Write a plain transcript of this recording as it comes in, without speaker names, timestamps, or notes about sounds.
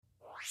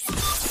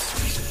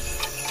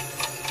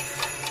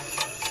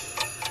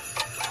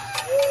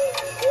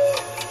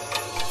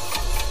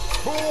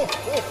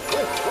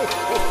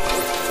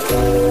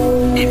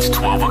It's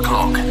 12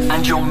 o'clock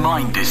and your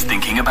mind is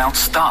thinking about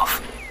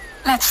stuff.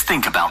 Let's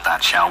think about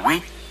that, shall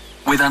we?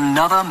 With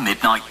another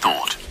Midnight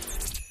Thought.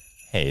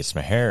 Hey, it's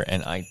Maher,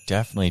 and I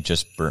definitely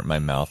just burnt my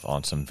mouth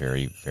on some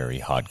very, very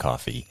hot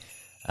coffee.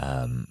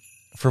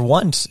 For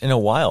once in a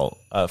while,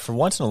 for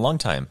once in a long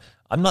time,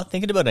 I'm not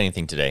thinking about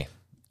anything today.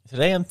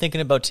 Today I'm thinking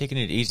about taking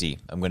it easy.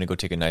 I'm going to go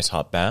take a nice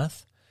hot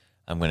bath.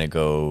 I'm going to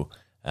go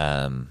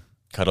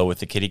cuddle with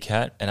the kitty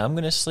cat, and I'm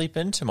going to sleep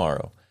in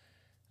tomorrow.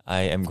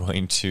 I am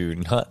going to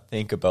not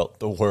think about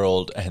the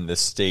world and the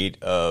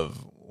state of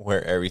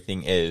where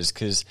everything is,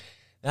 because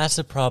that's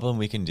a problem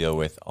we can deal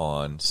with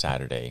on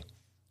Saturday.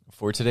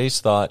 For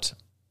today's thought,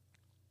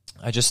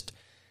 I just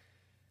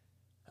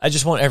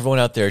want everyone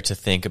out there to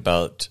think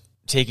about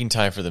taking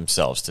time for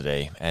themselves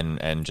today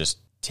and just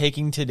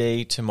taking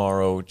today,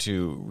 tomorrow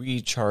to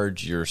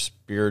recharge your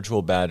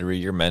spiritual battery,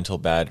 your mental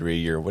battery,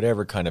 your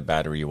whatever kind of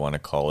battery you want to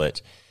call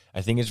it.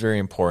 I think it's very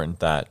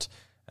important that,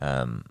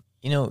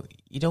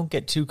 you don't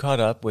get too caught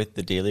up with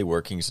the daily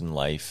workings in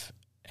life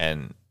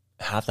and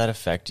have that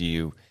affect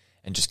you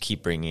and just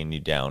keep bringing you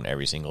down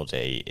every single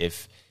day.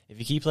 If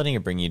you keep letting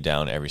it bring you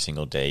down every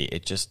single day,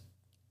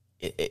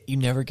 you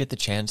never get the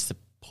chance to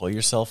pull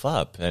yourself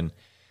up. And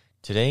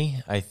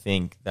today, I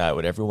think that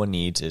what everyone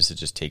needs is to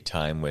just take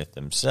time with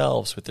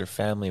themselves, with their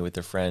family, with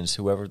their friends,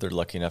 whoever they're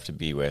lucky enough to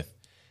be with,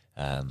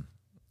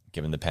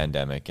 given the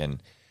pandemic,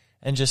 and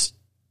just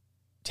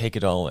take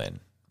it all in,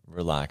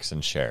 relax,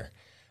 and share.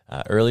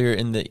 Earlier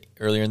in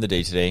the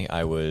day today,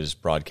 I was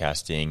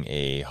broadcasting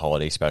a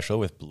holiday special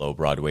with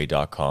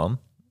BelowBroadway.com,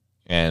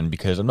 and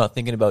because I'm not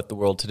thinking about the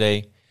world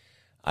today,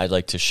 I'd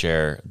like to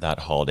share that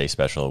holiday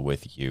special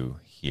with you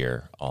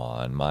here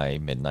on my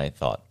Midnight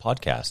Thought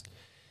podcast.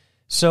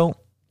 So,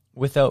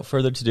 without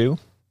further ado,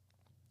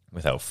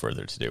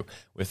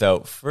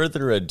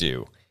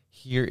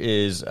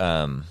 here's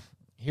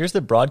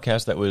the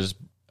broadcast that was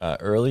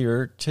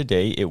earlier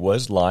today. It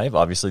was live.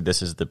 Obviously,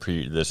 this is the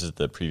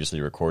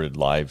previously recorded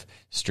live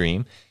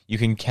stream. You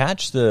can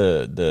catch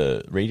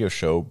the radio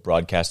show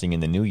broadcasting in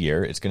the new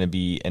year. It's going to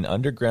be an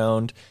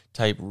underground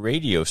type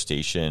radio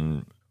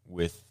station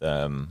with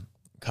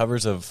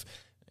covers of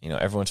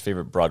everyone's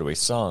favorite Broadway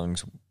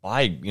songs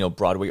by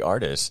Broadway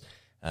artists.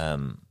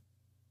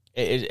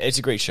 It's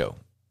a great show.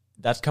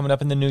 That's coming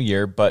up in the new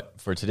year. But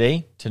for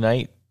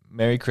tonight,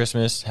 Merry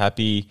Christmas,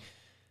 happy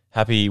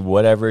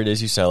whatever it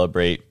is you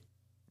celebrate.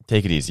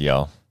 Take it easy,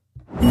 y'all.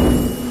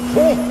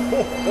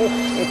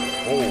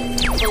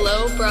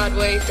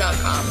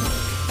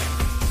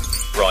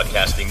 BelowBroadway.com.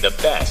 Broadcasting the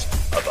best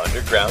of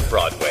underground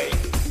Broadway.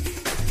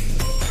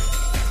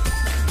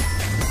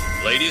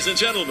 Ladies and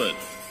gentlemen,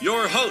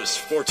 your host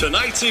for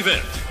tonight's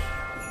event.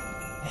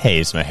 Hey,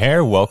 it's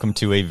Maher. Welcome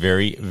to a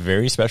very,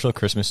 very special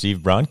Christmas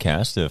Eve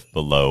broadcast of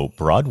Below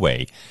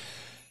Broadway.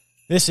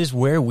 This is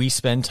where we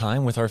spend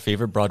time with our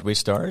favorite Broadway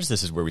stars.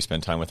 This is where we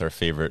spend time with our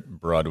favorite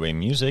Broadway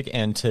music.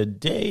 And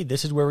today,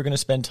 this is where we're going to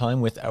spend time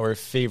with our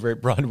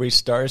favorite Broadway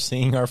stars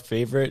singing our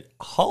favorite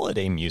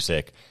holiday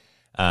music.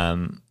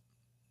 The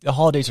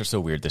holidays are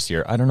so weird this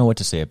year. I don't know what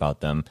to say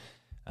about them.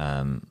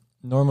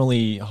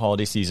 Normally,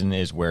 holiday season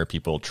is where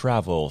people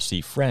travel,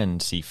 see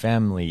friends, see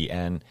family,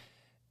 and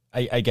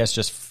I guess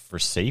just for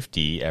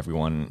safety,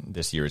 everyone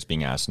this year is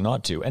being asked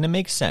not to. And it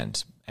makes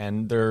sense.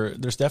 And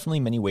there's definitely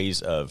many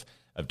ways of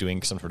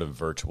doing some sort of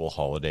virtual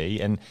holiday,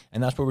 and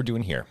that's what we're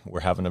doing here. We're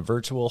having a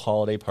virtual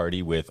holiday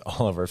party with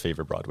all of our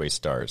favorite Broadway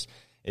stars.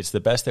 It's the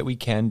best that we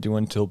can do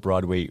until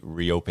Broadway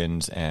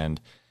reopens,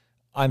 and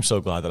I'm so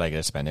glad that I get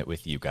to spend it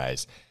with you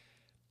guys.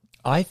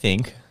 I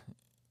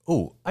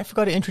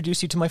forgot to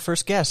introduce you to my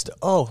first guest.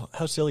 Oh,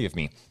 how silly of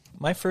me.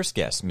 My first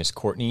guest, Miss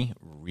Courtney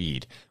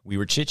Reed. We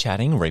were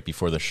chit-chatting right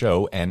before the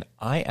show, and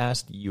I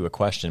asked you a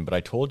question, but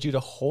I told you to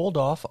hold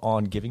off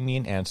on giving me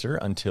an answer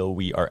until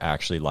we are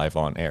actually live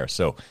on air.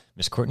 So,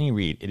 Miss Courtney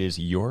Reed, it is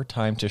your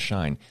time to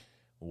shine.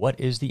 What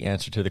is the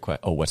answer to the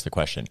question? Oh, what's the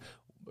question?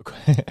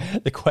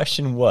 The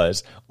question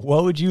was,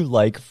 what would you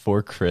like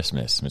for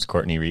Christmas, Miss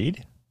Courtney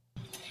Reed?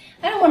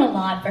 I don't want a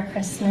lot for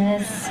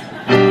Christmas.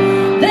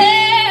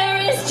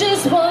 There is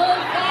just one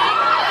thing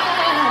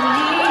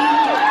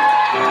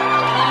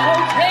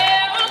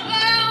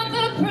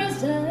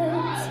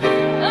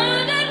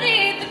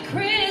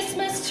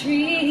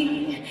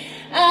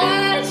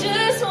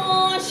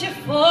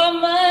for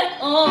my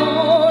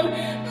own,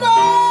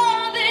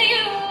 more than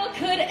you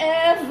could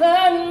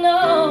ever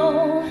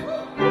know.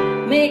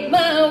 Make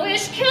my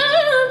wish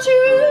come true.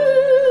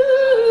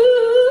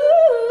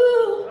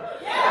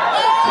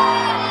 All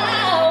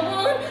I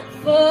want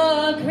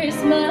for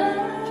Christmas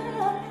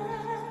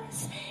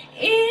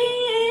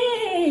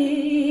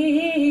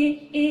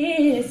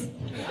is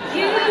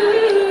you.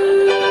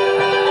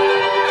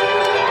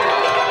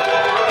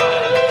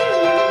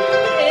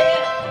 Hey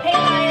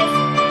guys,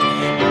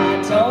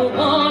 I don't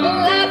want a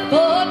lot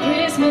for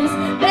Christmas.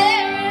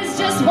 There is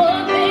just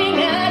one thing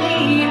I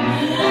need.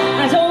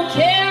 I don't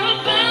care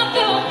about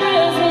the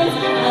presents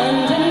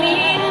underneath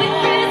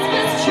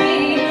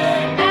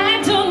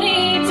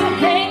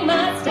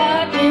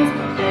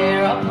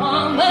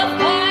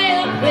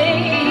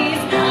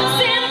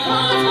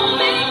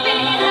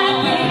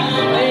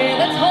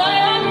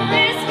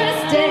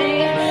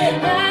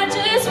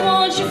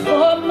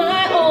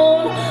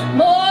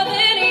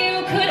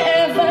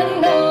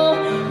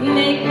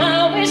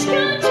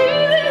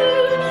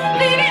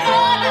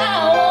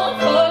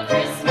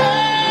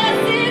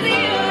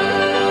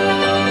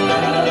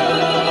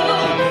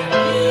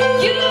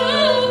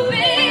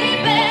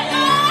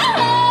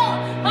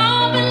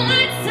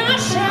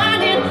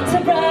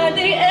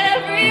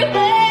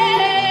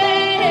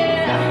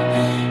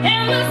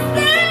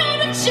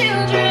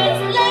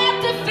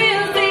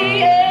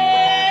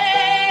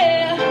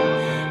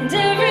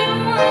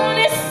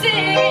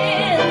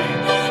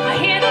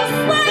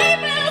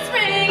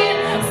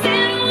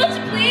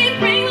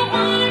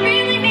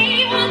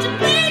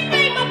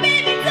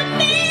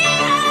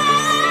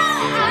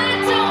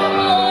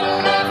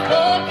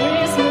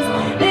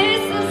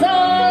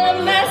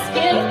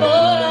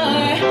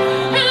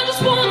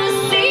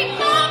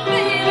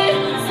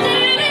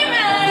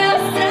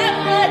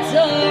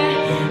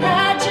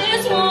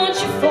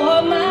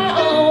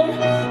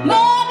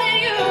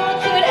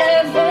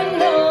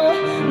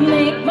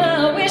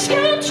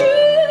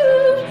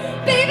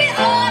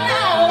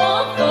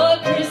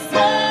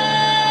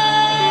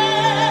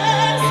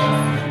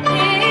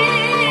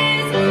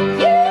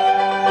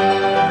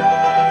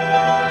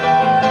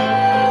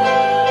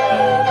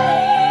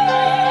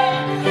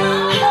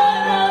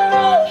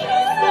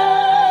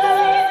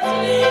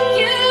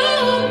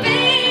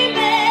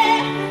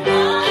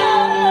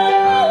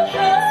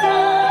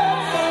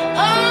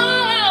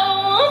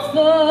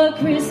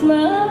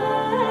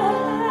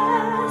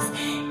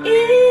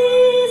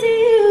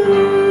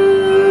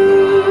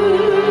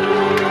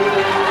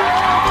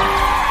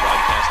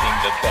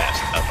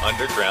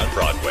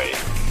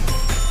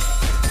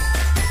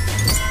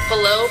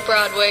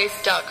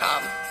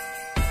HelloBroadway.com.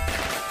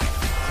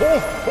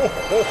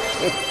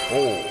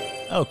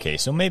 Okay,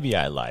 so maybe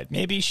I lied.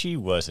 Maybe she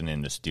wasn't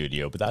in the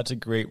studio, but that's a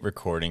great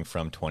recording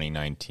from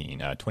 2018,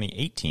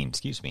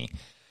 excuse me.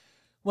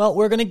 Well,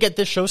 we're going to get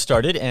this show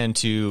started, and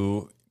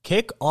to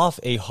kick off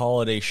a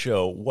holiday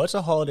show, what's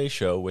a holiday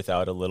show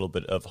without a little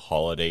bit of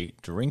holiday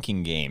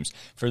drinking games?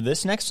 For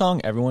this next song,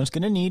 everyone's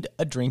going to need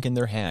a drink in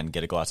their hand.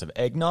 Get a glass of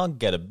eggnog,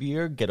 get a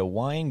beer, get a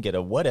wine, get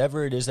a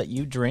whatever it is that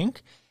you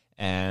drink.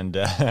 And,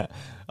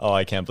 oh,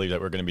 I can't believe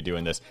that we're going to be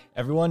doing this.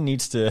 Everyone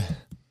just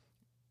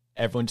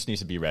needs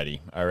to be ready,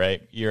 all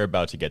right? You're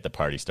about to get the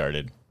party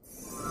started.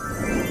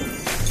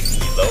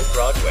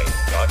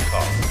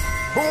 HelloBroadway.com.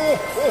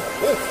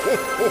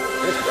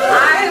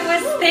 I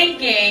was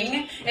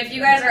thinking, if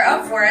you guys are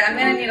up for it, I'm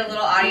going to need a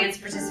little audience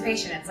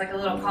participation. It's like a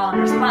little call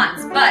and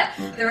response. But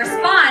the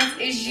response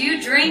is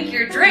you drink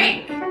your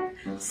drink.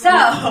 So,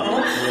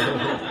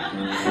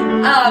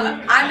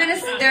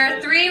 there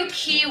are 3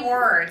 key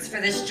words for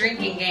this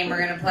drinking game we're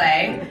going to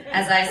play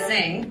as I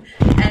sing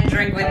and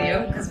drink with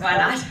you, because why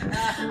not?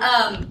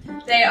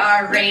 They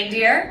are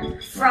reindeer,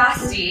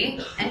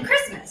 frosty, and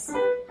Christmas.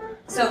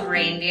 So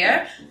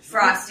reindeer,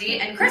 frosty,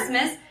 and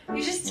Christmas,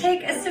 you just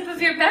take a sip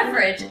of your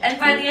beverage, and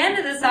by the end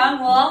of the song,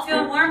 we'll all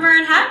feel warmer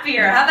and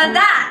happier. How about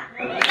that?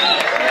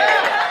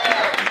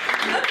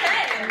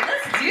 Okay,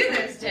 let's do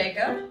this,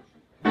 Jacob.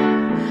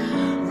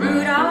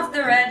 Rudolph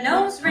the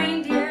red-nosed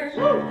reindeer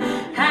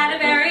had a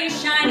very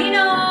shiny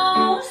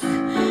nose,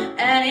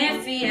 and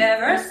if he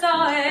ever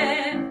saw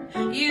it,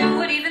 you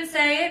would even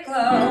say it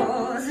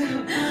glows.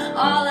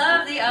 All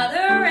of the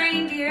other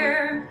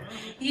reindeer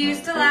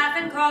used to laugh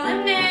and call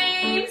him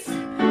names.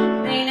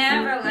 They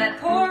never let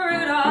poor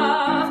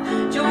Rudolph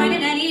join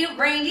in any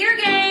reindeer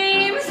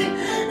games.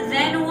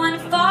 Then one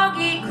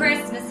foggy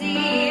Christmas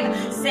Eve,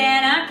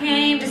 Santa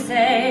came to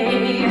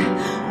say,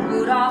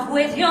 Rudolph,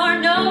 with your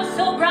nose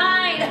so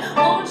bright,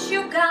 won't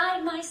you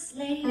guide my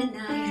sleigh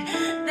tonight?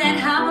 Then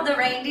how the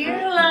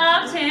reindeer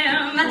loved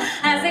him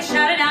as they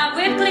shouted out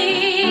with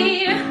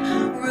glee,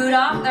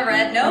 Rudolph the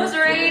red-nosed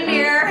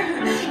reindeer,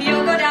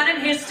 you'll go down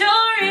in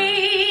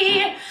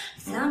history.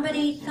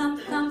 Thumpity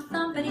thump thump,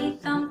 thumpity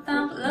thump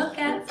thump, look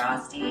at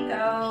Frosty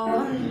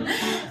go.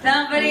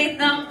 Thumpity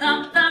thump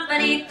thump,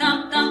 thumpity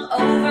thump thump,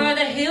 over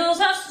the hills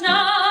of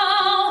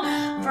snow.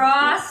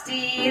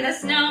 Frosty the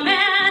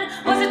snowman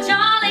was a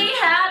jolly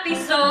happy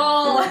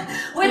soul,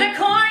 with a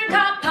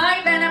corncob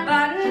pipe and a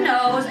button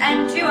nose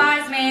and 2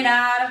 eyes made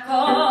out of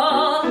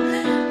coal.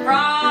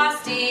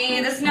 Frosty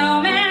the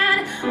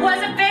snowman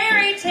was a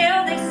fairy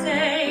tale, they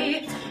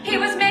say. He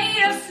was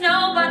made of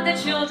snow, but the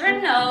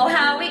children know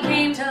how he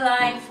came to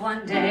life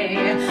one day.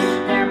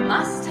 There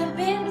must have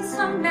been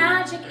some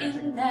magic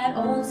in that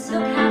old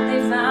silk hat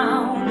they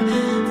found,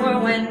 for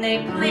when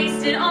they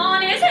placed it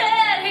on his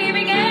head, he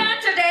began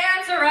to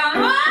dance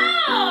around.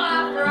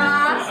 Whoa!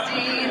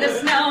 Frosty the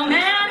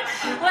snowman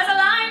was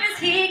alive as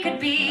he could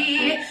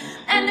be,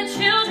 and the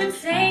children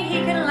say he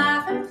could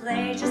laugh and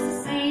play just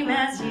the same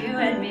as you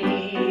and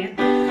me.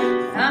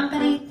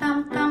 Thumpity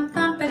thump thump,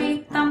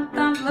 thumpity thump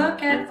thump,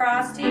 look at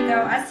Frosty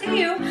go. I see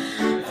you.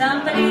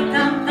 Thumpity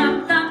thump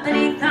thump,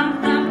 thumpity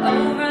thump thump,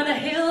 over the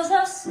hills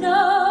of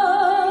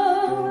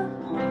snow.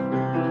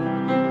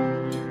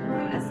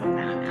 Let's sit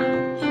down now.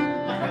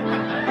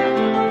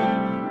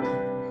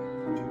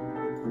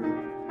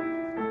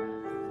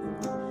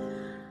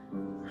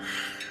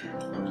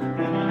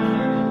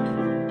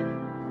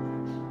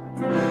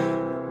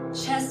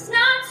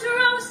 Chestnuts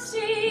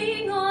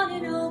roasting on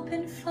an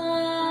open fire,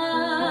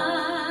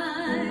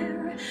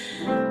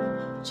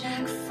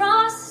 Jack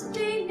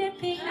Frosty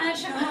nipping at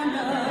your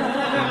nose,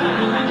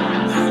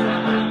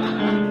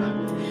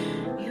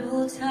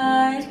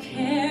 Yuletide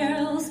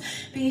carols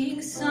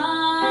being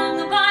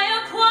sung by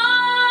a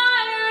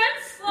choir, and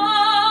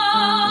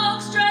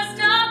folks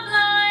dressed up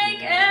like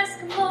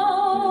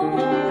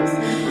Eskimos.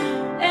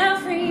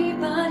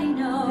 Everybody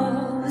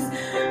knows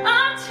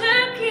a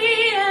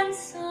turkey and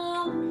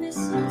some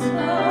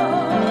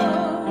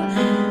mistletoe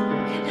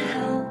can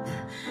help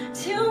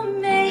to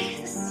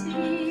make the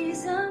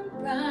season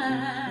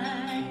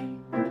bright.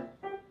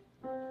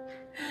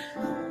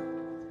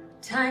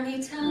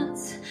 Tiny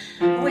tots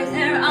with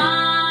their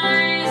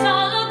eyes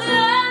all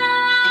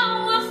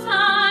aglow will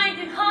find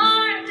it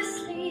hard to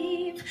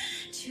sleep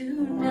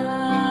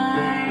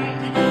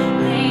tonight.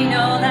 They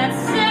know that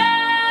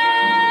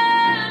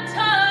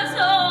Santa's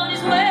on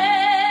his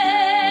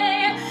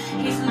way.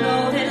 He's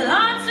loaded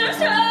lots of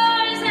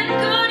toys and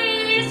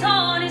goodies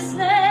on his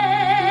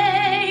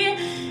sleigh,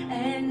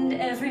 and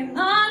every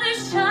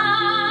mother's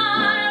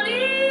child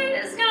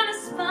is gonna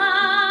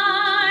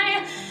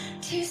spy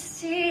to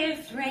see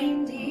if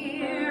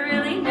reindeer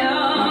really know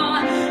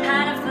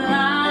how to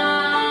fly.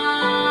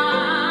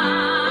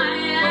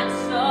 And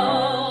so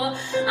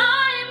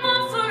I'm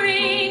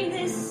offering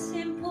this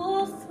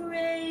simple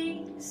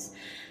phrase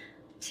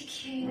to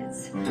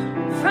kids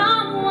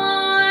from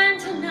 1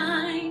 to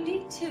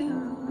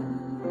 92.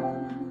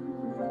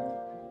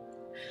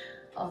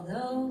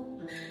 Although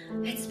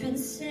it's been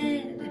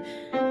said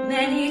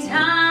many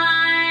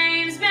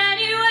times,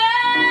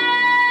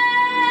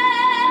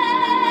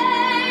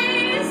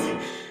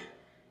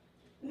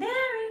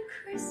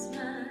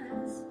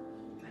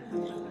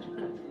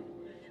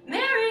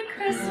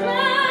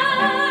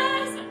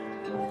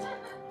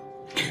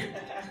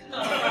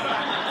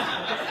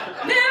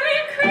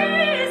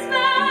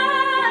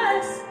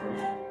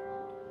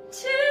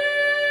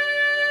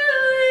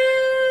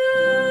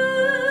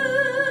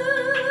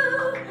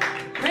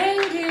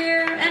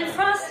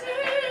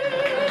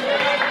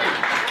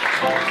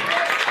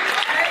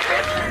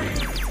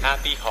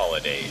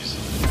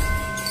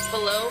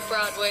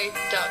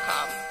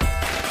 BelowBroadway.com.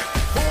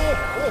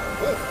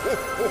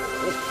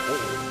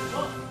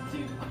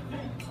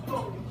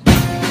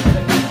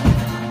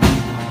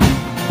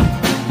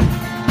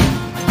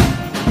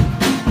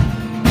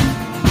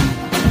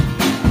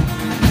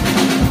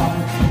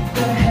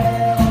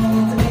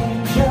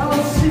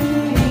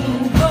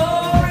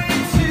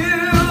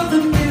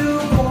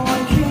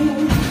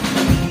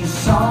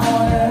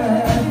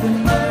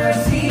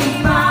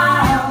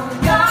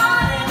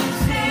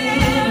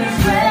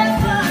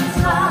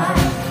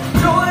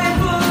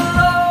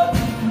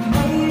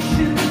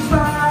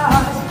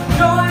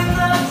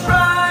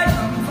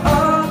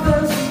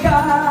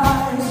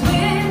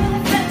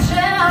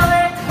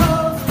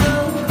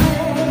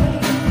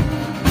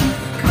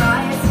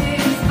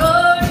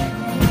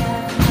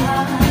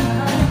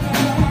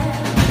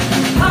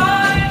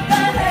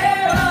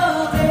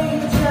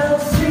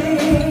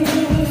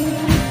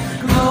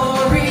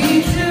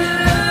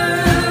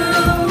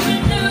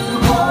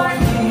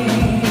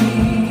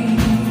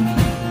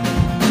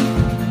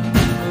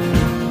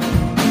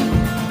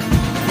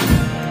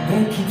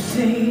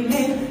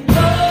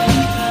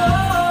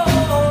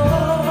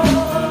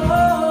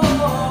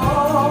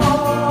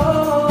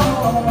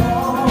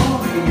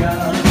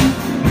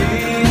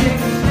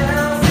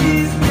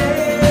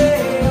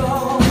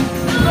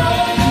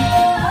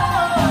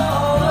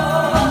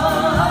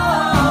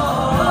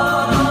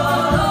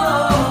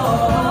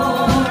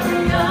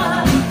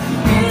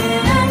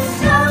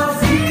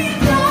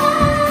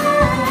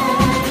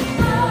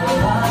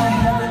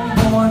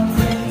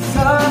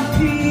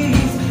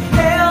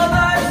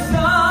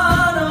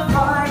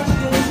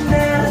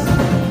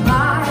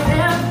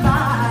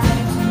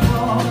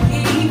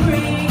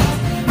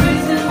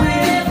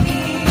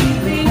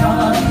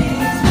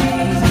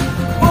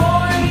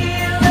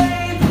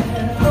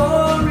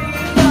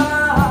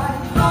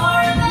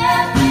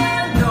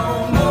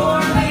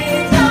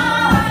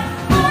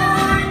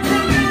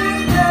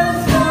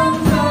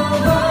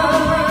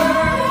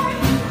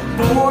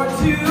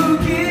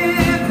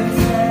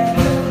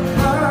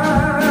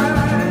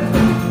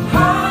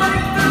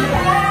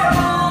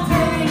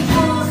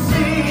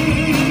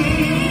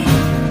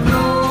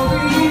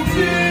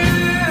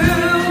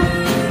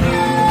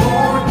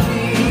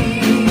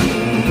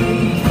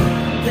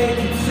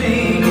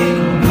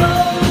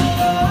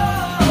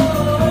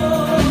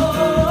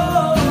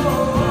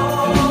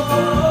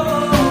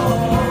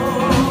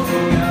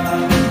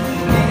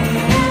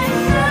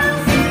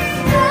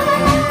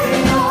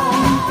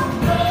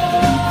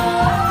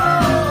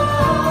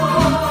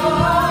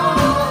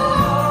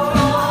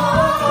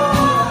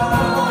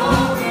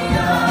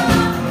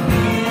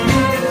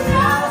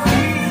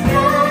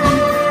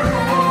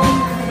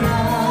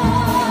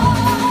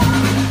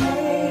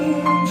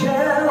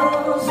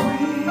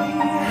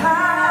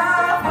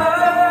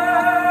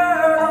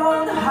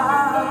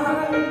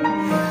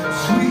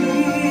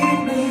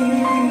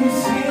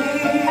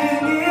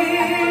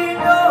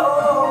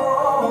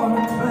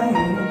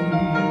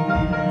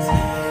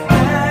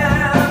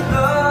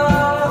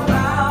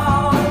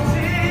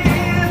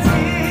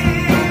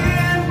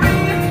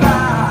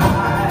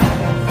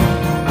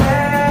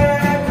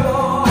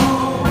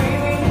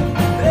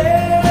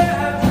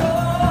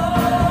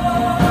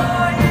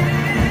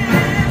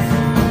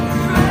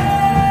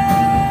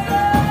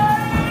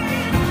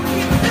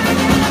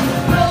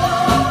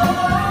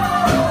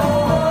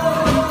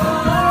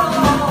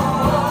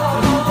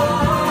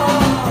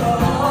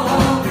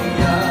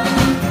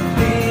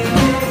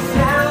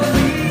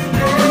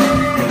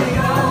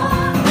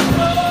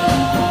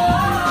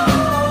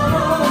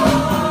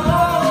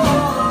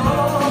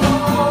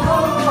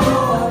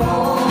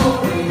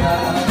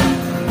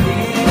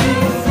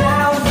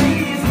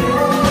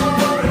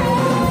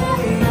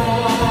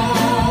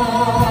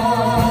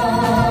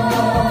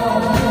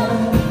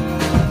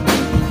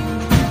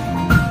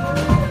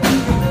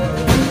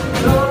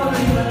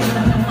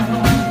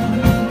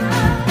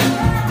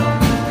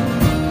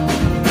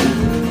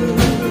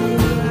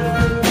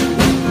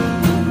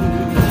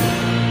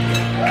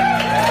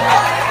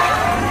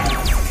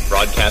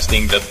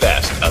 Broadcasting the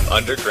best of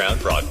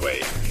underground Broadway.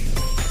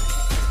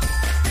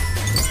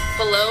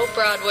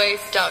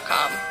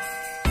 BelowBroadway.com.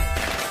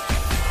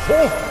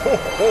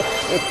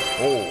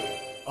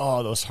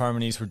 Oh, those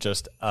harmonies were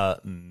just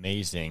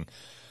amazing.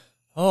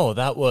 Oh,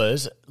 that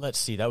was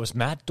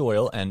Matt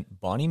Doyle and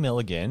Bonnie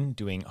Milligan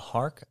doing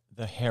Hark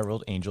the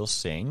Herald Angels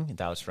Sing.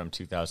 That was from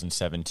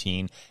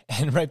 2017.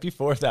 And right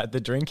before that, The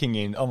Drinking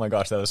Game. Oh my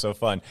gosh, that was so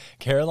fun.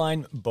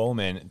 Caroline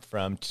Bowman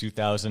from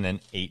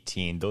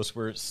 2018. Those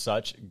were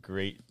such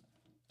great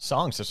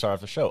songs to start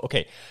off the show.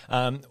 Okay,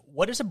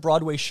 what is a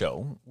Broadway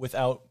show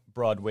without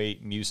Broadway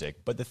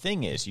music? But the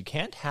thing is, you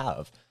can't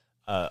have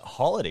a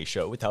holiday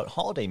show without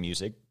holiday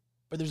music,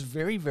 but there's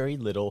very, very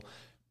little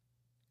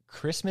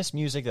Christmas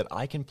music that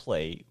I can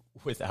play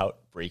without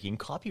breaking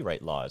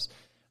copyright laws.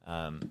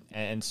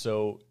 And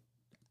so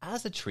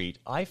as a treat,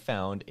 I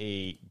found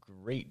a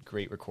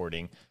great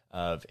recording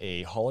of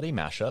a holiday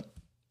mashup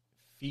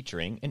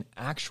featuring an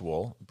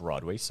actual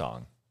Broadway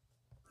song.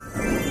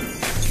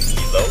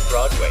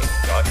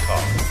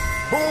 BelowBroadway.com.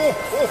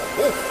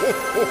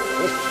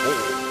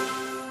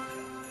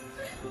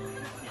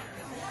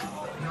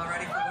 Y'all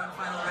ready for one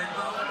final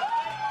rainbow?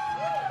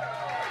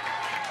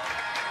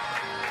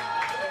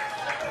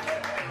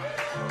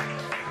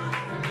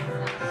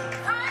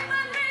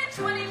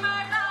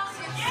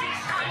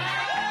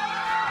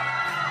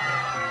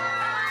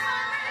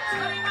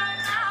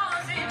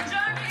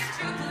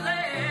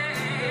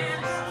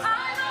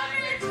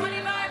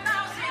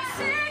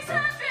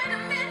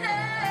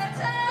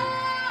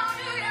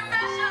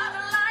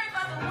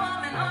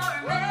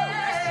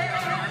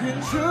 In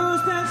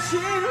truths that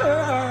she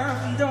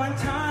learned, during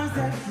times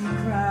that he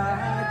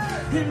cried,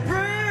 in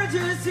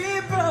bridges he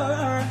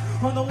burned,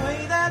 on the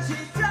way that she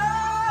died.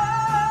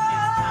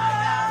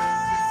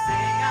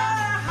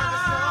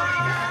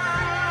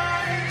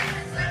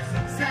 Let's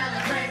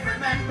celebrate,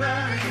 remember,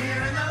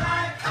 here in the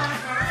light of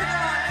forever.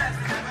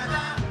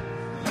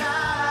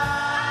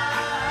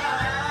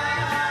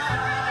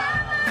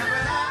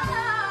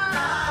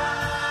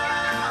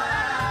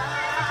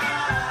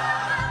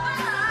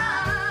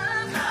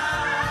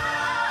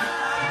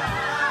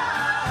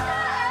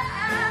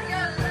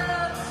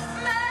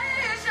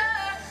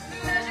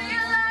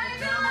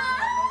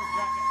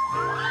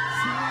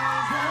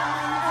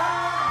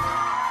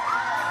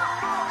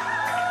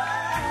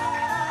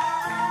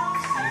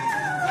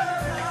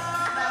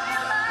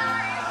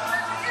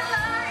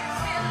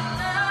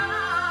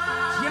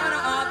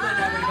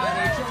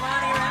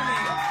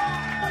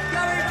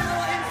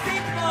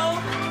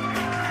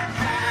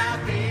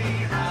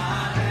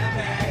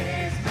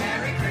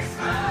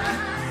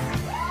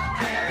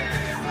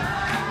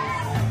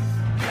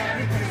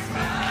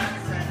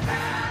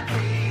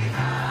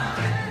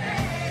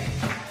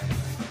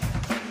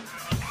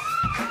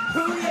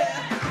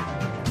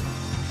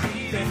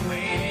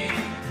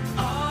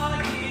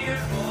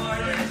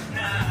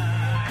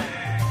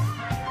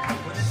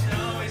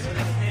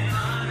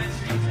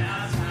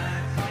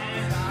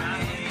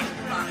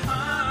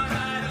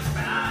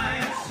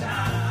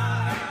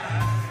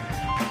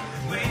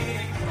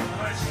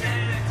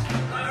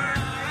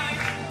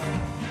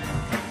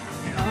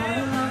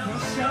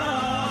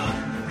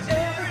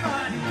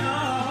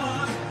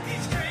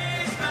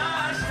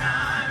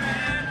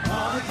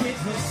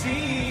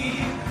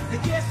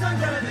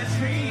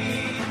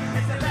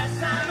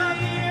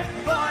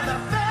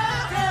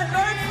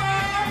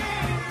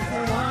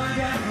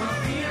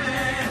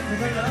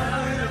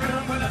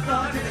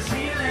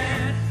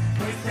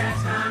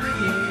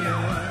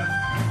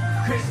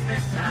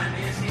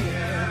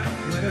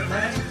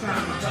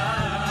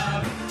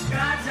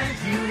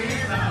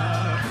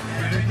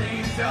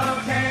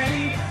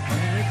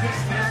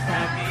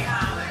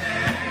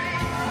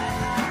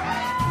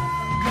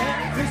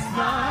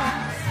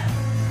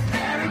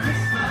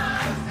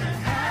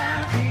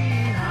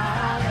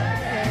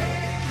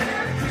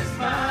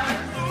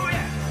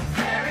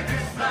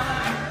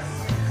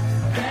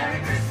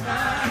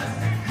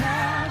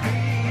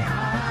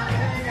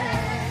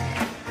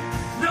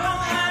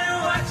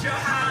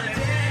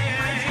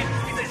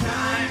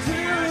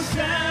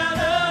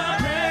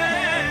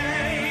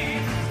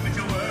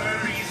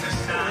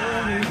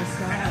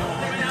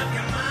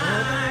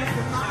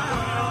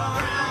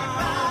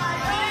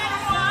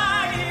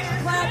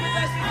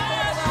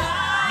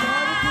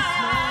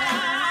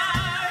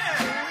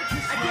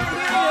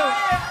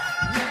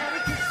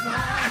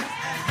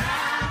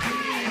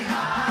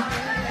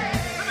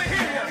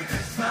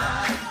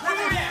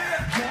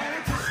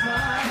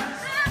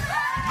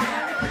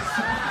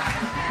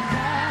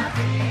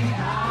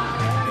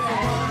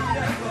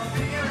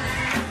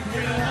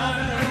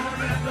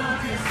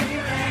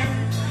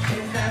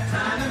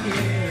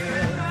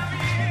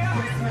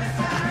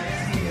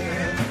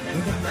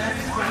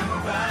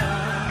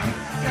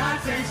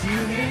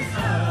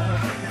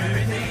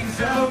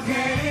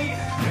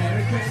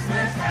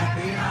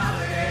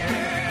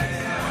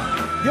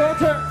 Your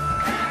turn.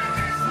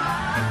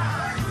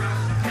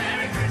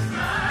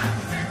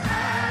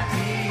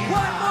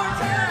 One more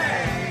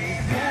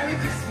time. Merry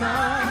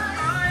Christmas.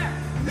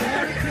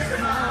 Merry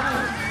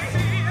Christmas.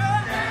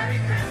 Merry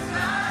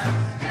Christmas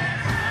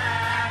and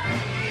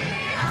happy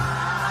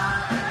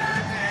holidays.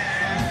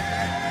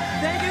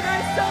 Thank you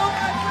guys so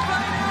much for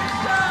coming to the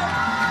show.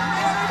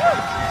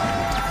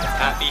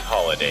 Happy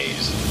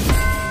holidays.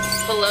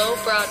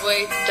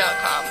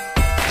 BelowBroadway.com.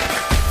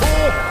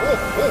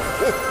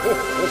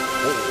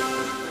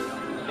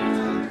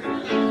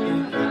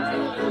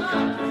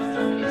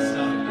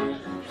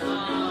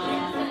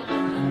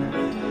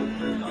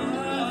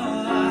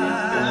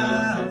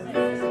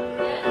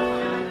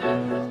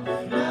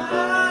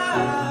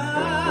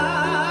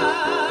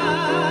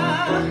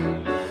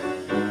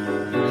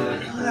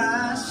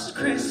 Last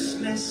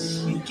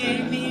Christmas you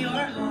gave me your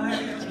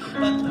heart,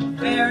 but the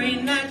very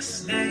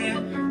next day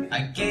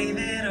I gave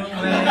it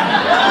away.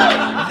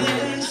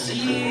 This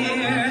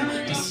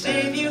year, to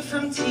save you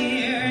from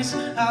tears,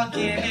 I'll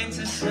give it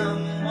to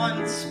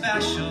someone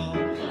special.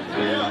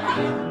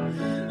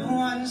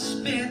 Once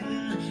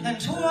bitten and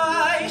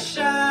twice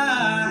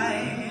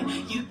shy,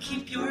 you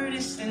keep your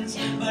distance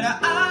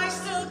but I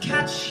still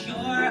catch your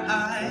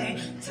eye.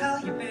 Tell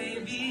you,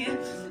 baby,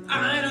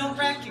 I don't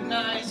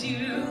recognize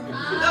you.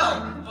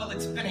 Oh, well,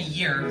 it's been a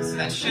year, so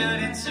that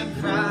shouldn't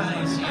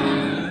surprise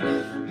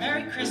you.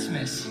 Merry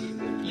Christmas.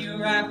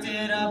 You wrapped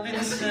it up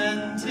and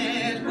sent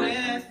it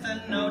with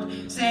a note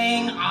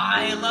saying,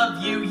 I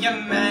love you, you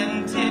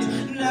meant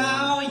it.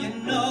 Now you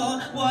know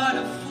what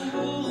a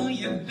fool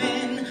you've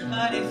been.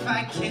 But if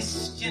I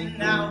kissed you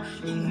now,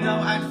 you know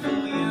I'd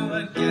fool you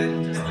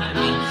again. Just like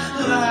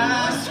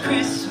last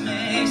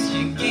Christmas,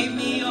 you gave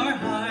me your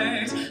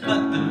heart,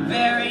 but the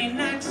very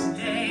next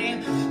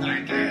day, I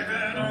gave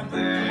it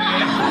away.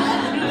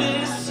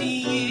 This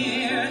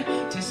year,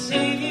 to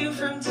save you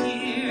from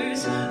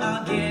tears,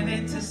 I'll give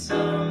it to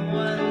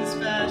someone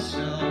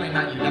special. Wait,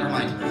 not you, never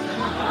mind.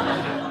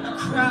 A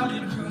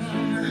crowded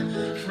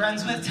room,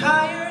 friends with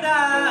tired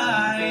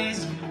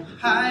eyes,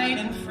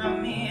 hiding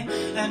from me,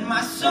 and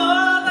my soul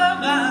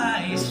of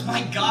ice.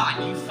 My God,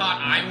 you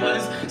thought I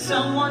was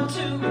someone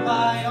to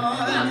rely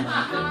on.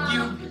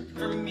 You,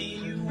 for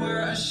me, you were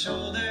a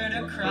shoulder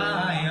to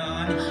cry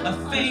on, a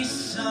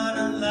face on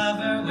a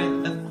lover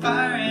with a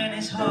fire in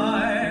his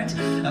heart,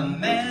 a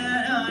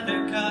man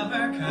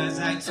undercover 'cause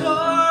I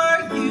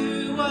tore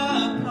you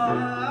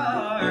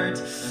apart.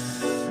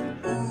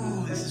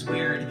 Ooh, this is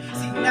weird.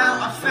 See,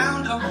 now I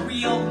found a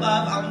real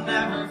love, I'll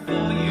never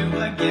fool you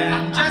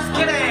again. Just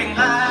kidding.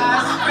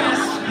 Last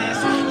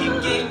Christmas,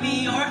 you gave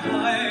me your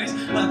heart,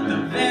 but the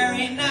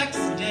very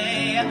next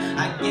day,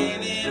 I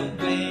gave it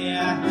away.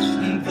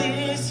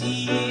 This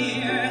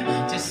year,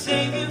 to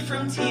save you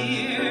from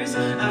tears,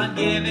 I'll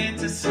give it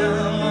to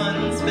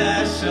someone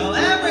special.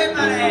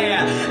 Everybody,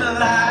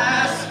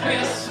 last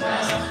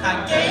Christmas,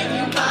 I gave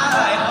you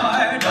my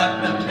heart,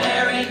 but the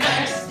very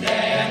next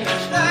day,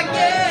 I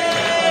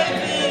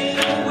gave it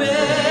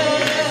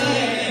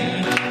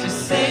away. To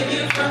save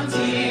you from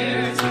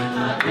tears,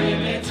 I'll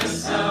give it to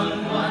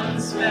someone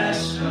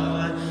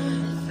special.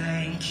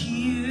 Thank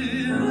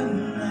you.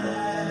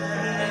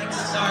 Next.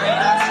 Sorry,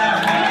 not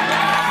sorry.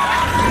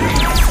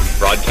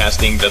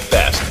 Broadcasting the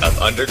best of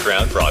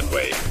underground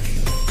Broadway.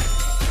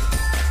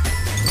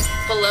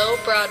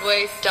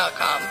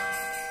 BelowBroadway.com.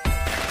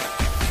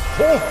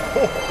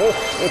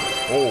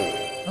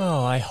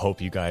 Oh, I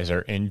hope you guys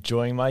are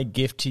enjoying my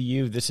gift to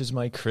you. This is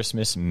my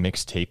Christmas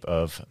mixtape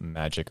of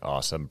magic,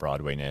 awesome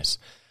Broadwayness.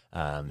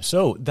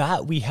 So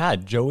that we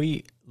had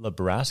Joey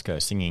Labraska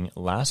singing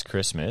Last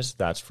Christmas.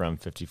 That's from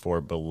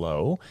 54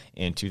 Below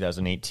in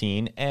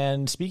 2018.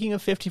 And speaking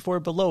of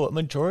 54 Below, a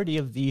majority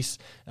of these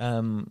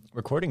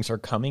recordings are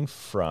coming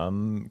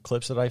from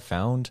clips that I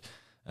found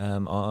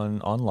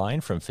online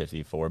from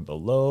 54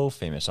 Below,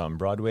 famous on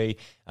Broadway.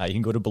 You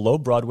can go to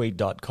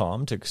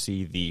belowbroadway.com to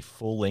see the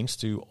full links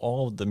to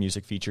all of the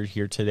music featured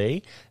here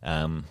today.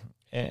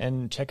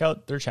 And check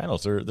out their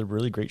channels. They're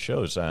really great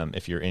shows.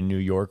 If you're in New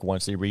York,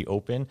 once they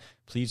reopen,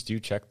 please do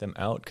check them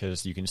out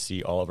because you can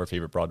see all of our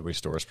favorite Broadway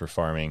stars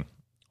performing,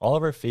 all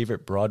of our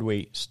favorite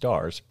Broadway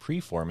stars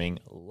performing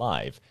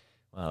live.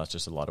 Wow, that's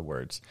just a lot of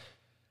words.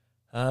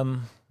 Oh,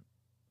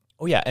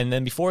 yeah, and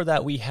then before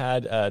that, we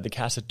had the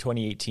cast of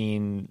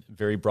 2018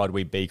 Very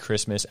Broadway Bay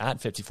Christmas at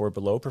 54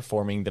 Below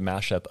performing the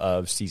mashup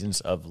of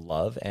Seasons of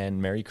Love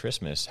and Merry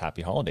Christmas,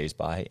 Happy Holidays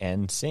by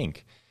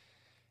NSYNC.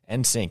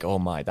 NSYNC, oh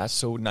my, that's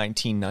so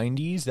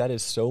 1990s. That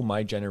is so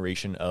my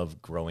generation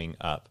of growing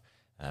up.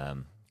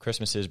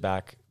 Christmas is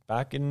back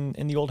in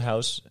the old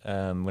house.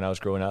 When I was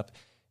growing up,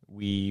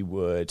 we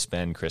would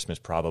spend Christmas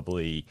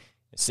probably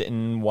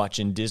sitting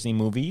watching Disney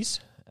movies,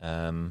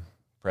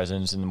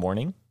 presents in the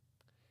morning.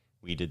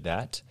 We did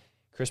that.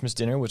 Christmas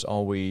dinner was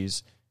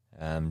always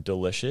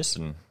delicious,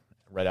 and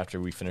right after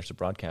we finish the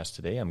broadcast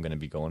today, I'm going to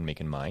be going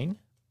making mine.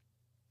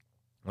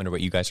 Wonder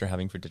what you guys are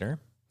having for dinner.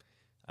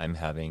 I'm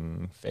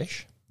having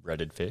fish.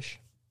 Breaded fish,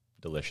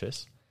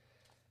 delicious.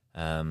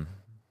 But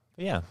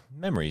yeah,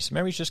 memories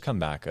just come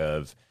back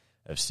of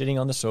sitting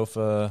on the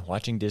sofa,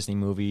 watching Disney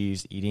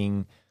movies,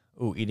 eating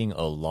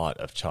a lot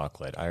of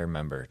chocolate. I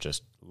remember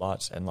just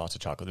lots and lots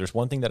of chocolate. There's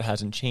one thing that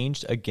hasn't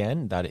changed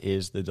again, that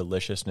is the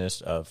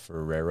deliciousness of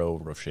Ferrero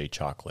Rocher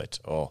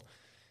chocolate. Oh,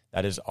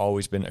 that has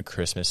always been a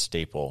Christmas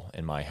staple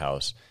in my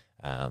house.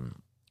 Not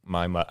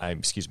my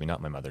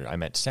mother. I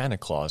meant Santa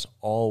Claus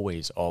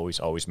always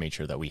made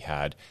sure that we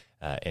had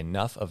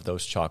enough of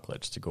those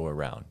chocolates to go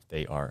around.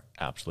 They are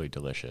absolutely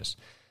delicious.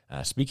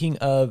 Speaking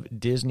of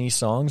Disney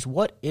songs,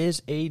 what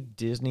is a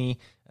Disney,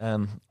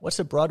 what's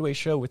a Broadway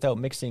show without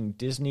mixing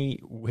Disney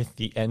with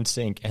the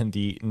NSYNC and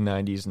the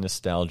 90s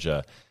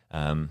nostalgia?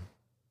 Yeah.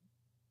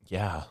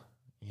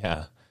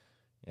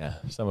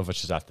 Some of us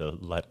just have to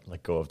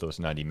let go of those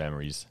 90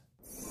 memories.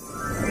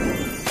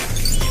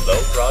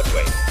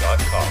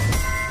 BelowBroadway.com.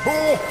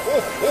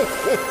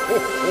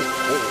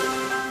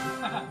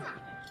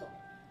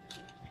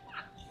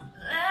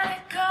 Let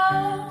it go,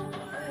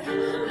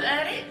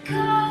 let it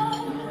go.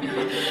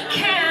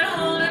 Can't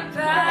hold it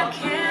back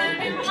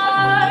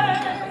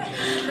anymore.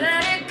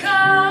 Let it go,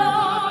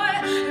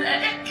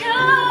 let it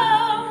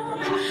go.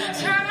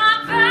 Turn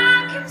my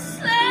back and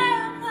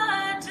slam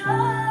my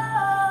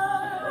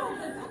door.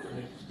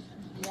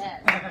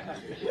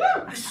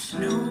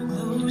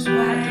 Who's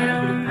walking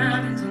on a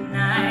mountain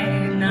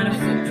tonight? Not a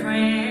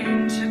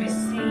footprint to be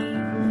seen.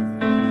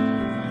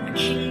 A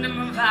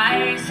kingdom of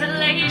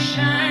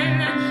isolation,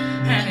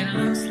 and it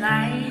looks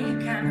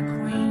like I'm a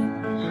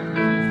queen.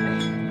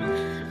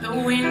 The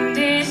wind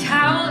is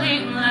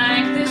howling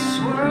like this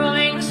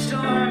swirling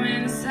storm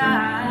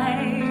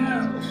inside.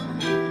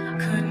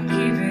 Couldn't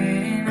keep it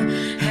in,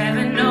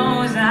 heaven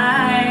knows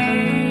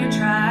I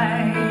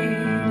tried.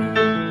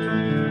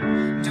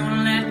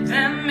 Don't let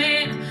them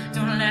in,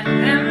 don't let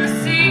them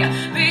see.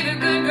 Be the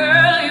good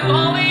girl you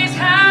always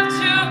have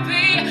to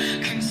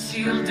be.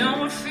 Conceal,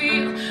 don't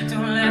feel,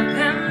 don't let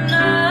them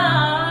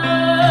know.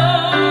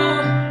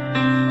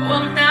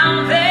 Well,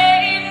 now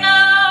they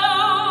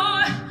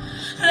know.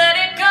 Let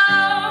it go,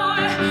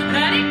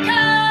 let it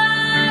go.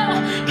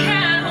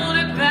 Can't hold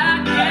it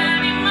back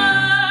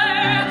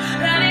anymore.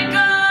 Let it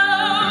go,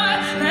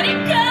 let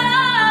it go.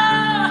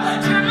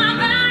 Turn my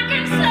back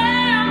and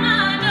slam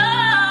my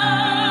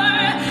door.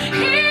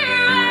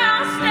 Here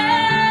I'll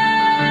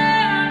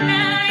stand,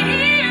 and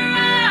here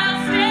I'll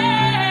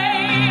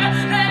stay.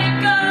 Let it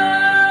go,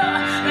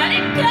 let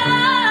it go.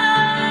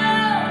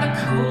 The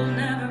cold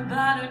never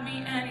bothered me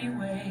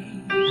anyway.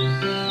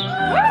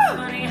 It's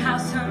funny how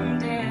some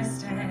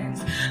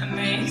distance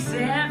makes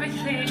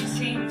everything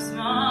seem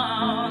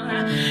small,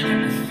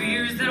 and the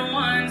fears that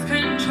once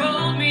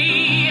controlled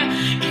me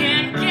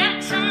can't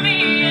get to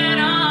me at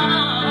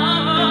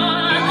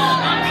all.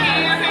 Up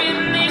here in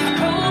this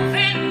cold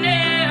thin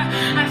air,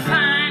 I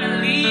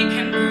finally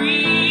can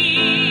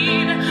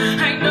breathe.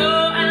 I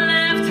know I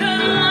left a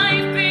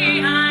life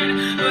behind,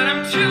 but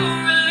I'm too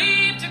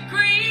relieved to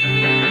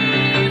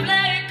grieve.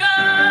 Let it go,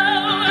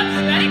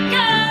 let it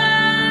go.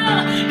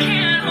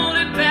 Can't hold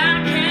it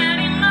back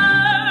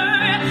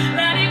anymore.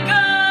 Let it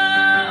go,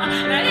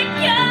 let it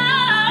go.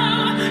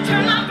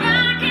 Turn my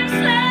back and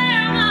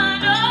slam my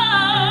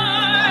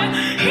door.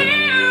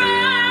 Here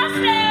I'll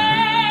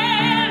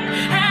stand,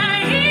 and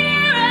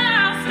here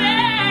I'll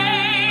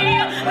stay.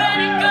 Let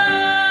it go,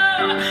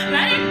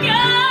 let it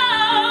go.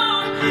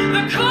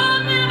 The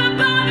cold never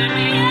bothered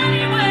me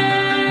anyway.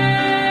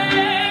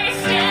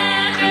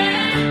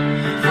 Standing,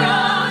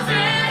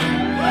 frozen, in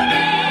the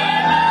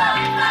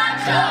life I've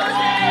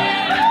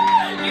chosen.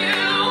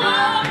 You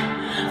won't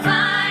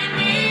find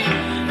me.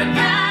 The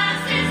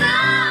past is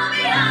all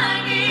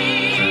behind me,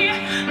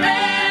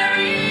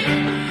 buried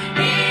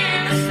in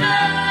the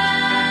snow.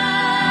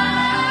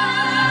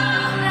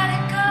 Let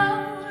it go,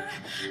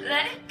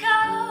 let it go.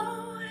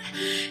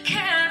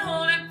 Can't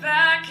hold it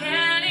back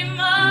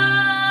anymore.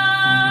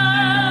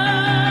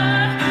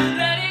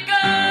 Let it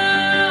go,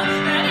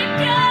 let it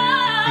go.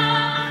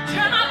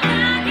 Turn my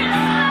back and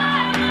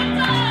slam my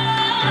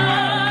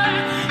door.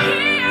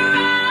 Here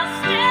I'll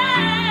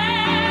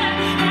stand,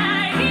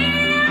 and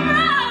here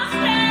I'll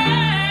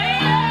stay.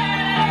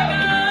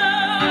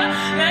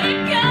 Let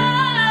it go,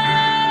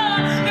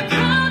 the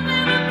cold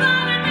never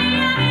bothered me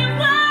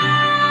anyway.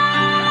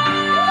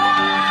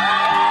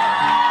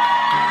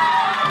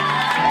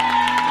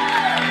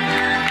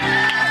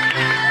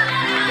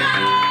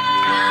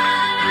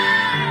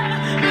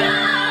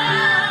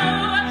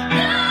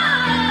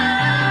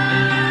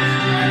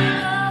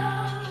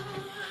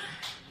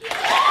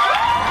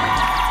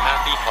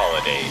 Happy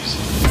holidays.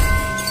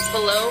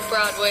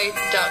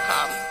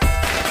 BelowBroadway.com.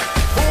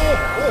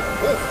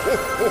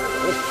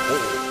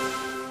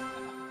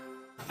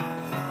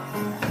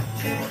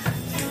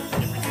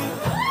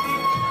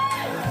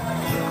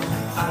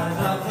 I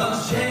love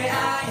those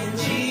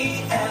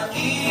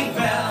J-I-N-G-L-E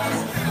bells.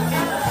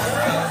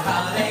 Those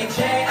holiday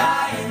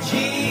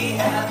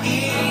J-I-N-G-L-E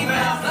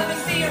bells. Let me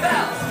see your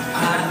bells. I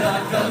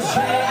love those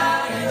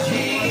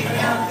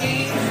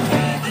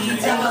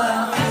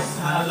J-I-N-G-L-E-B-E-double-L-S.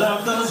 I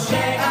love those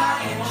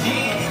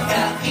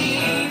J-I-N-G-L-E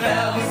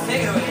bells.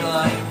 Take it away,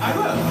 Lloyd. I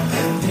will.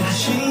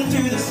 Dashing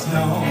through the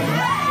snow.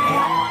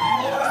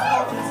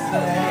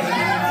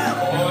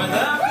 O'er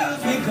the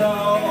fields we go,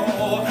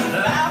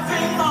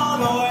 laughing all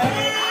the way.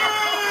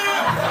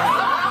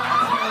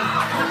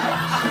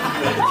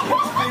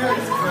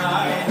 Spirits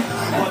bright,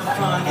 what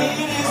fun it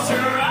is to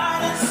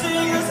ride and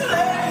sing a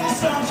sleigh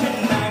song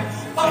tonight.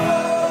 Oh,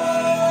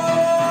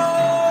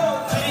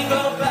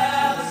 jingle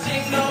bells,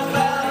 jingle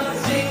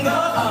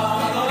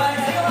all the way.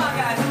 Come on,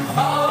 guys.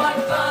 Oh, what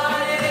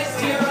fun it is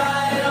to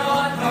ride in a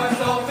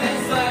one-horse open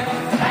sleigh.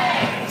 Hey,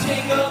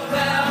 jingle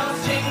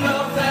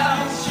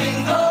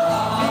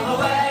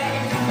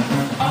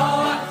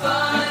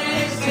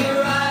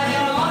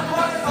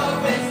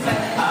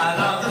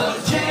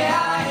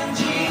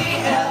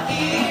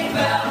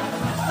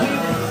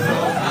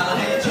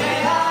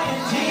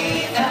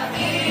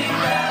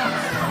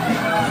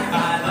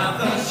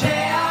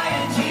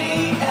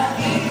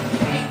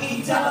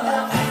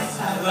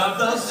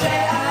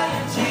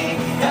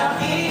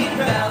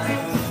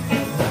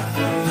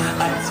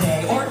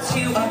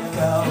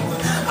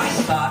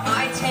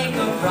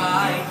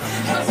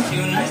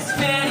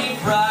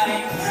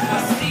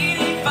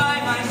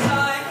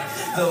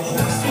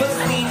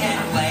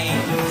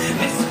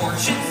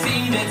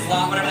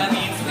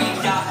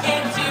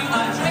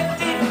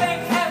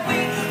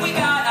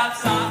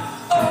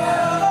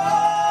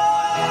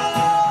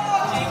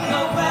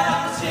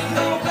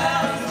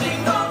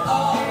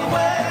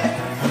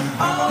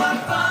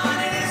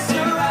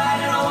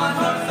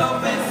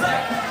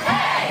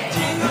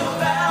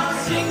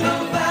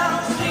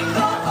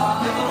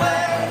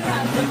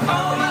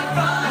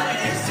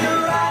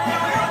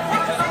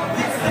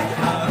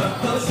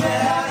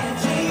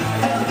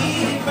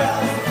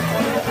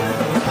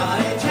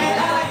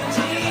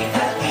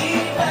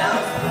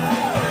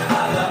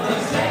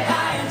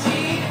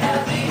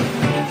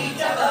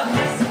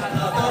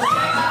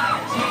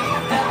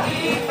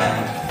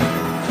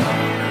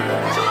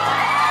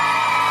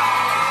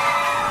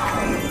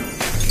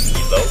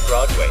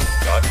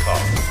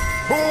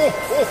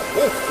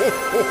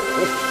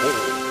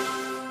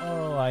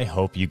Oh, I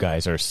hope you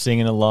guys are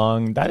singing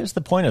along. That is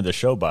the point of the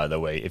show, by the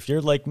way. If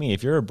you're like me,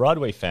 if you're a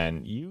Broadway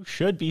fan, you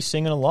should be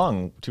singing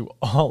along to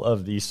all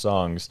of these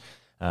songs.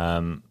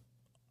 Anytime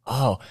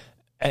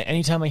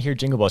I hear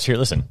Jingle Bells, here,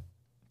 listen.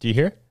 Do you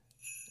hear?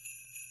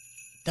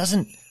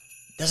 Doesn't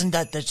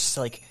that's just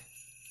like,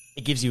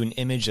 it gives you an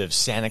image of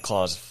Santa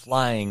Claus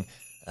flying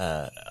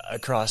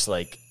across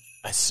like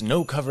a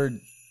snow-covered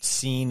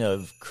scene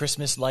of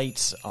Christmas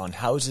lights on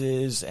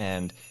houses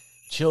and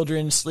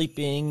children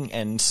sleeping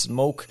and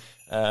smoke.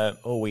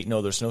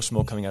 There's no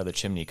smoke coming out of the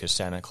chimney because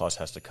Santa Claus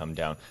has to come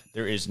down.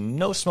 There is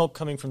no smoke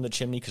coming from the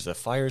chimney because the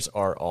fires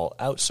are all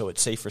out, so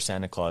it's safe for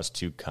Santa Claus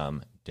to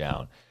come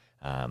down.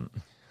 My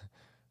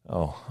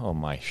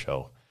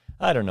show.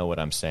 I don't know what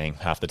I'm saying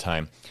half the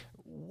time.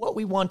 What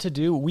we want to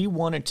do, we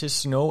want it to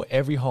snow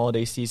every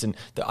holiday season.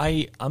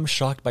 I'm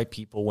shocked by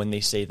people when they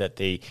say that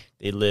they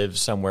live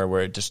somewhere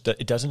where it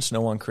doesn't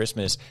snow on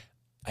Christmas.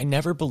 I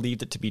never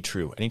believed it to be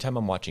true. Anytime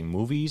I'm watching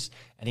movies,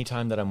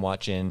 anytime that I'm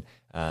watching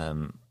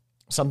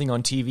something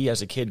on TV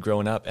as a kid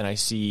growing up, and I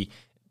see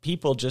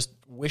people just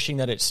wishing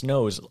that it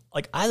snows.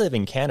 Like, I live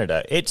in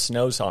Canada. It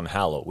snows on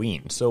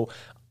Halloween. So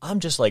I'm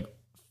just like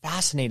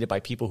fascinated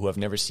by people who have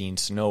never seen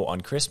snow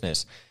on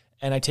Christmas.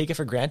 And I take it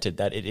for granted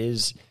that it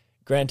is...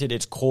 Granted,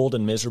 it's cold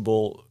and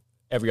miserable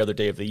every other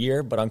day of the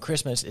year, but on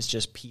Christmas, it's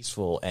just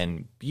peaceful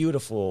and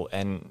beautiful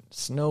and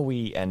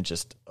snowy and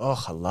just,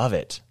 I love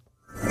it.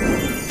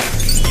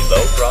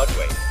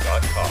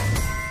 BelowBroadway.com.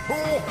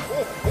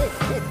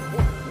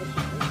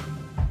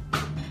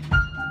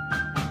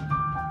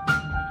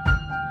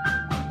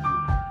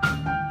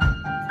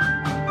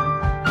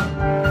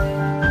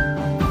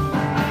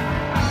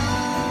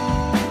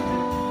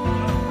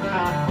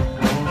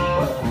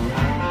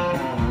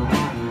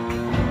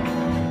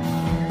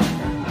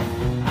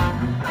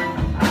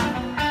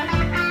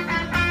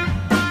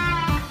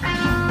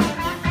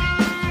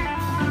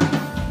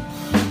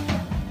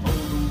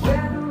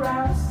 Weather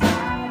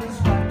outside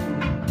is rocky,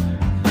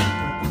 but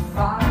the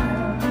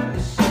fire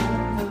is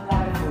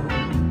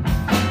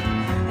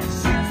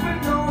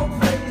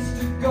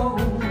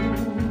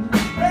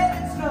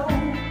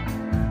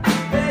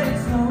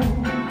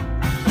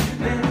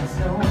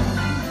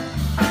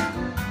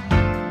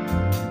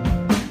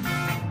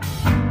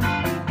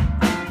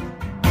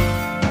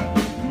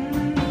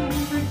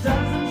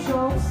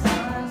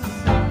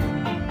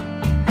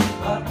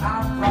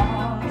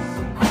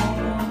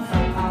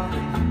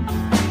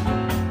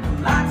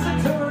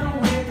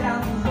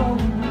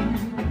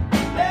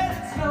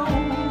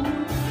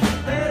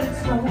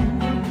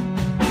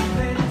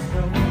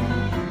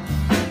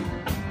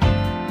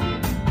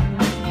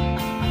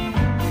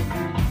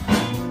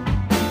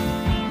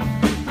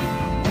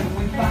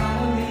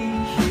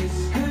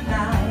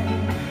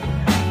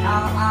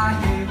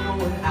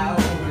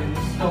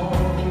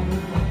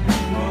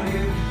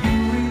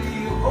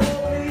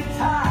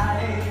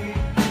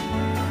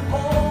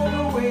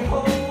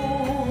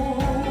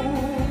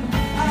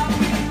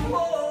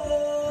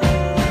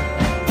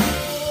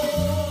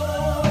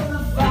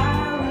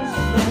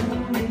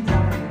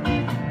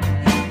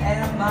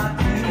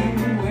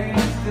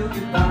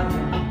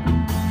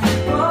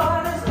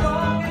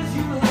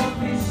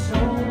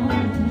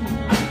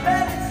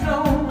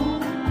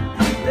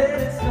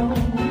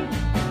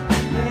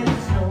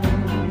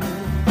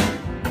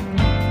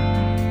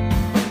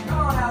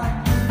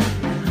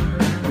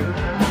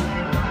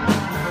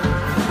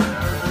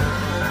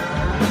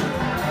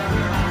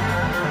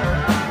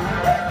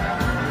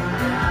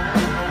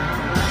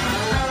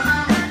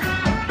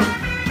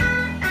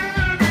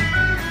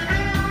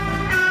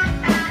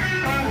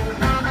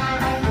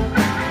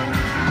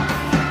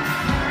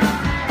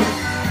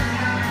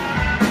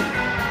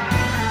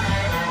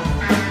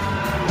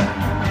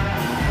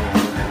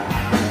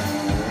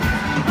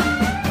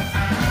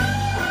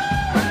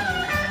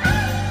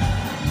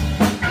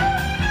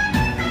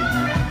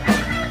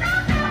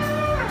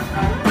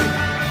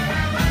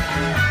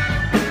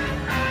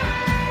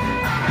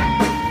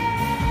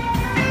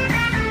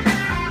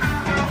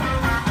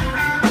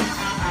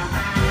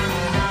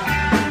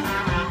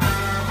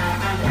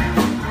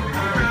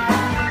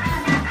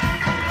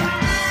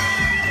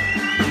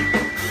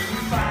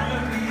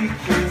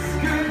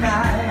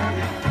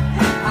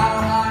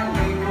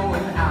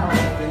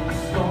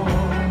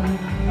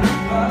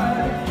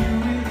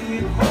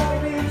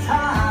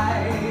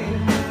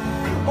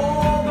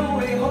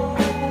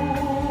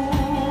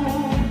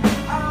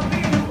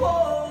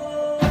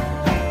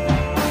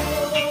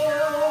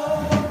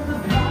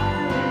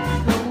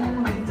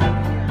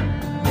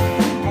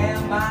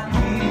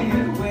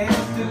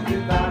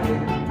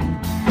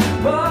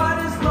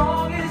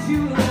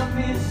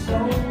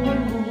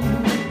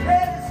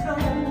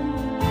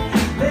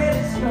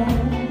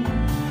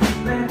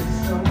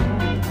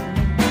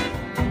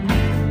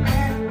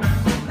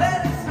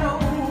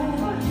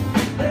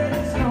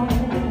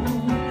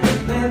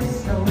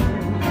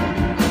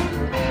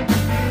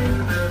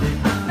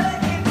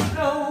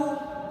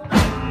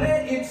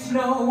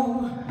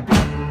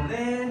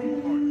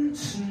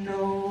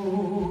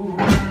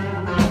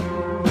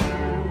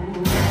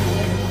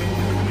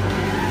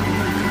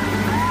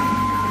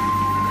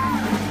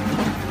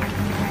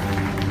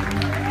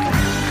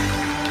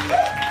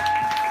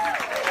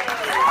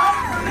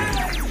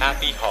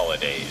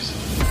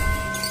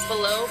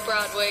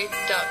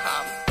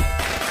belowbroadway.com.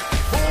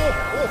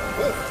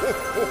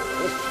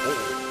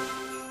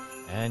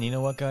 And you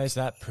know what, guys?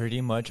 That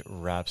pretty much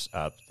wraps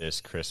up this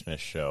Christmas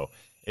show.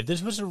 If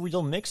this was a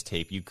real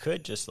mixtape, you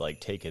could just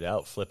like take it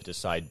out, flip it to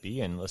side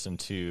B, and listen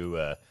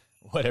to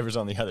whatever's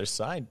on the other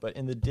side. But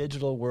in the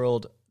digital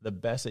world, the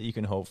best that you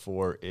can hope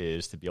for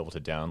is to be able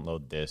to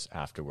download this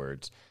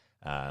afterwards.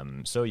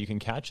 So you can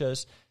catch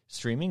us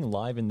streaming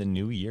live in the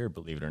new year,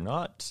 believe it or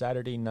not,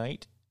 Saturday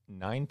night,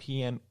 9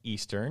 p.m.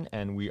 Eastern,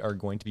 and we are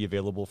going to be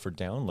available for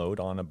download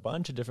on a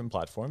bunch of different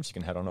platforms. You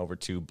can head on over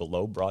to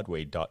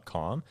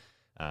belowbroadway.com.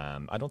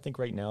 I don't think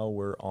right now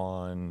we're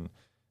on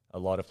a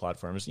lot of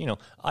platforms. You know,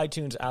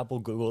 iTunes, Apple,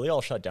 Google, they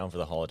all shut down for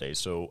the holidays,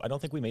 so I don't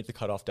think we made the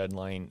cutoff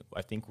deadline.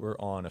 I think we're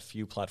on a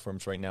few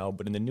platforms right now,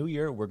 but in the new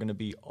year, we're going to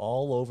be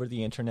all over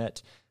the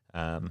internet,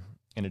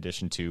 in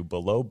addition to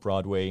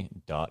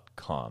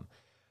belowbroadway.com.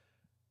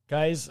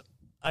 Guys,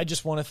 I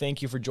just want to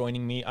thank you for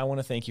joining me. I want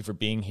to thank you for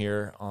being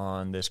here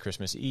on this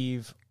Christmas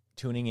Eve,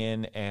 tuning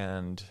in,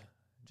 and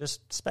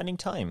just spending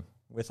time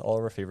with all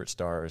of our favorite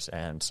stars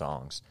and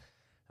songs.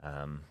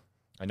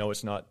 I know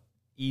it's not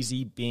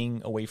easy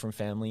being away from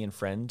family and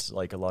friends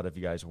like a lot of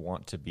you guys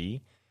want to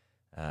be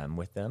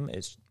with them.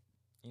 It's,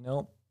 you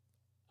know,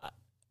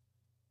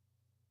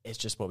 it's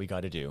just what we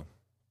got to do.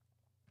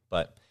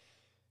 But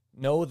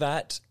know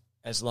that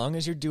as long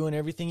as you're doing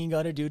everything you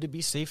got to do to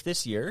be safe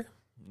this year,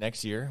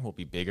 next year will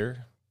be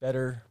bigger,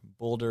 better,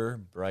 bolder,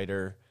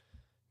 brighter,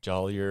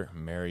 jollier,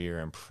 merrier,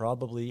 and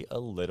probably a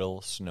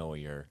little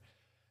snowier.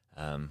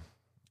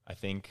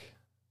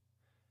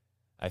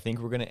 I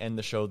think we're going to end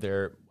the show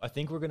there. I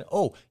think we're going to,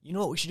 oh, you know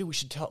what we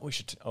should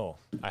do?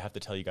 I have to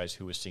tell you guys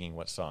who was singing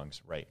what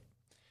songs. Right.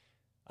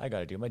 I got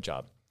to do my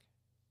job.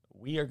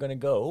 We are going to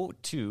go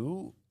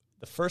to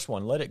the first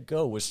one. Let It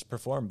Go was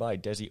performed by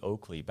Desi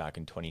Oakley back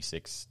in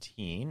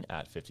 2016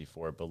 at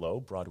 54 Below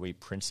Broadway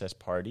Princess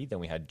Party. Then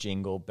we had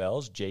Jingle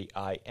Bells, Jingle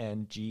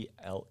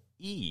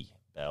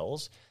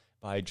Bells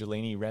by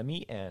Jelani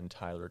Remy and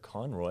Tyler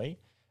Conroy.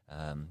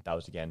 That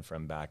was again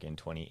from back in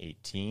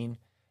 2018.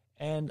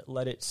 And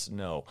Let It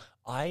Snow.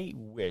 I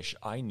wish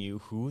I knew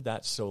who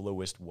that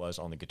soloist was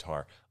on the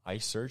guitar. I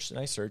searched and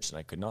I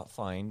could not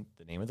find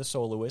the name of the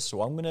soloist,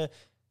 so I'm going to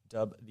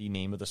dub the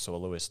name of the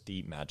soloist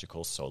the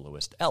Magical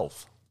Soloist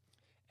Elf.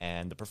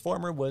 And the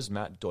performer was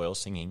Matt Doyle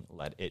singing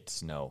Let It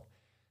Snow.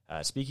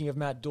 Speaking of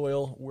Matt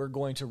Doyle, we're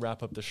going to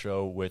wrap up the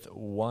show with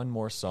one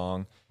more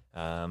song.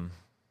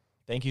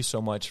 Thank you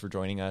so much for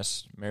joining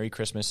us. Merry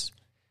Christmas.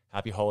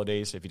 Happy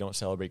holidays if you don't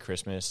celebrate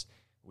Christmas.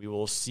 We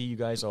will see you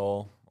guys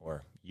all,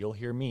 or you'll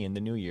hear me in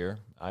the new year.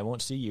 I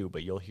won't see you,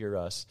 but you'll hear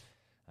us.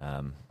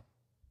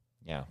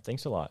 Yeah,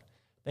 thanks a lot.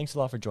 Thanks a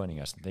lot for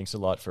joining us. Thanks a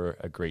lot for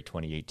a great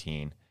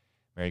 2018.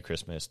 Merry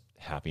Christmas.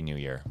 Happy New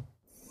Year.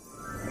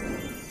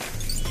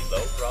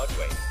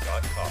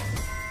 BelowBroadway.com.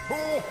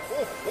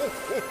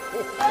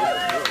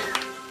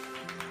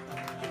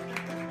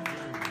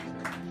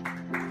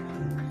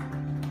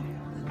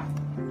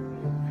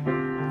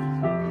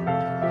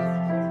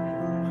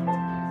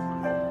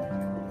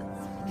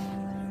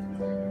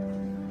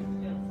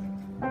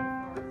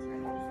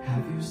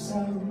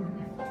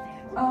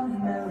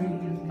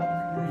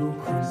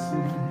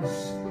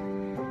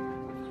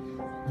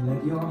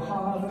 Let your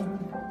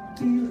heart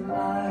be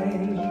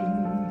light.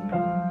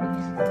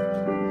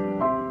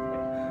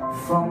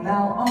 From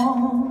now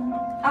on,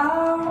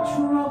 our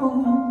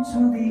troubles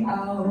will be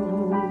out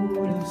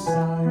of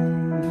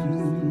sight.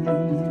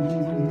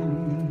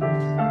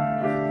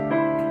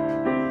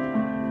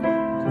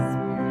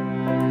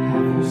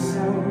 Have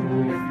yourself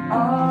a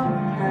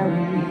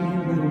merry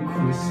little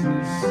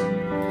Christmas.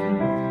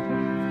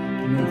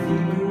 Let the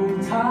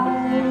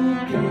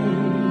Yuletide gay.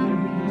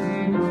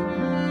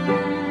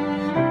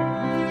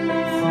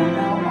 From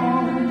now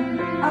on,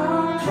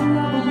 our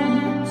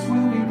troubles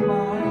will be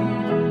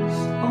miles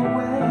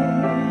away.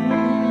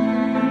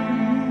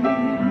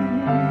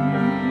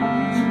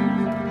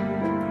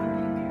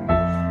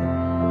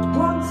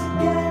 Once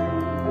again,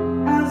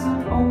 as in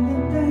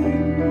olden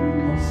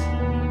days,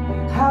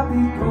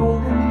 happy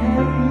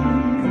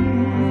golden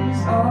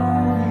days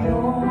of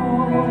yore.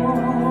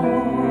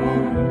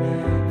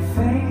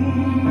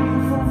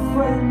 Faithful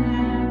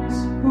friends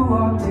who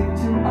are dear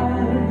to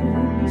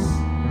us,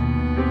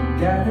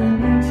 gather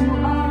near to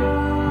us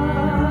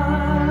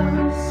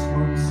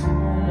once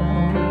more.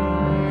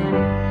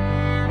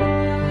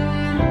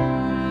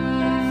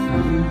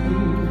 Through the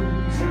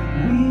years,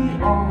 we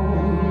all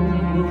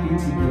will be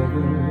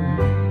together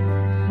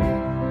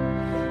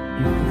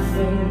if the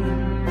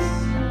fates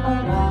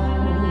allow.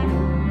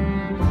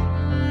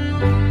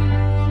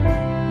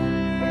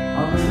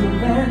 Until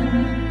then,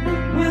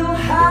 we'll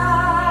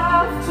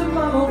have to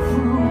muddle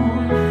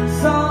through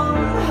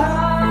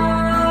somehow.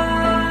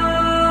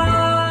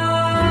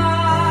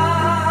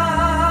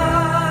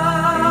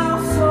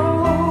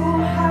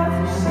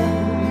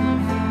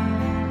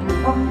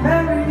 A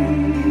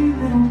merry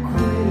little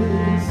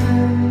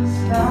Christmas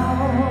now.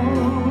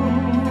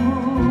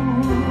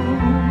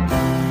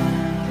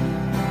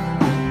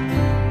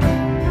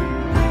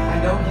 I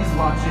know he's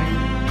watching,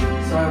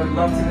 So I would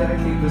love to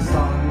dedicate this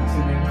song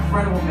to an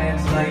incredible man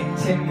tonight,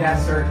 Tim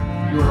Gasser.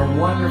 You are a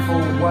wonderful,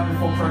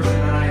 wonderful person,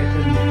 and I have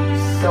been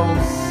so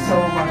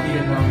lucky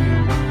to know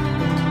you.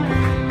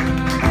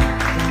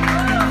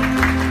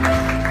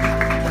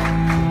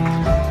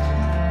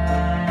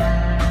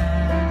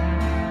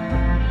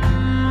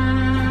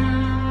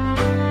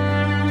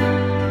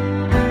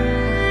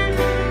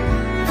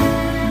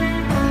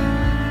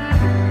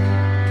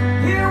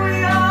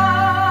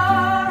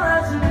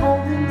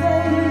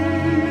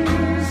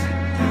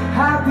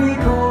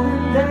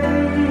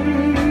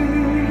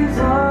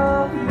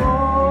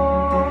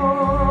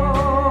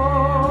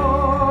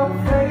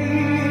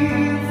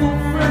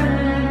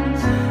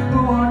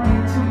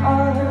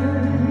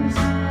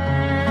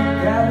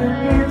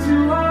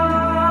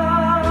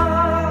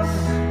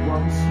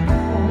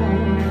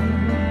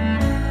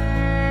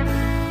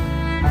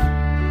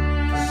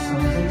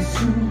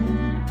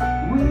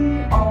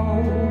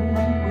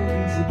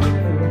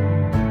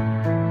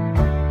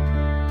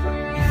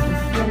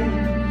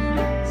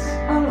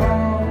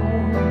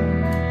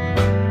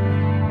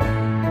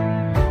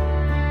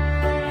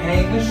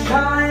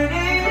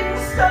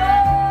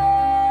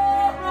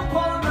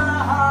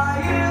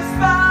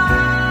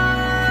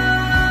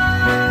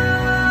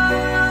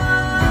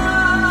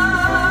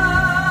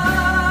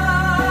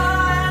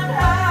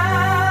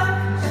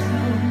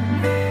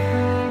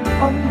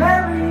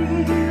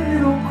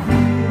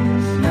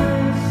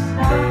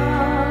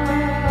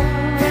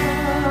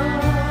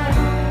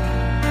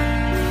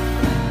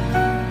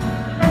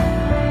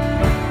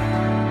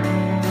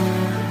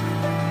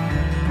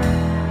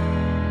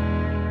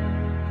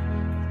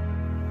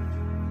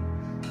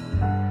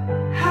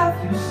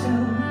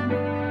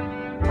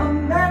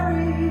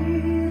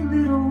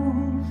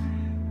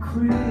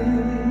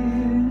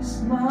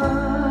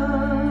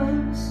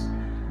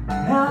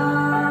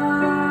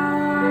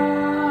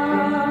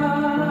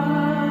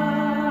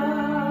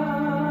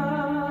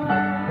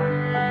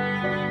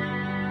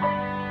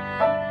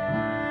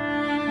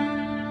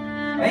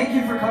 Thank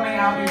you for coming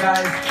out, you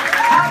guys.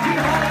 Happy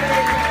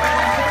holidays!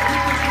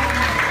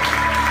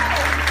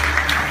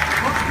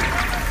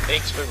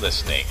 Thanks for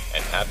listening,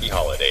 and happy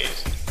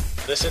holidays.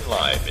 Listen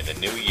live in the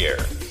new year,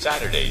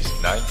 Saturdays,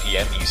 9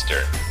 p.m.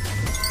 Eastern.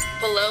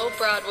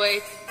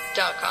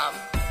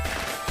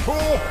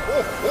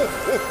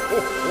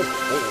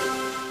 BelowBroadway.com.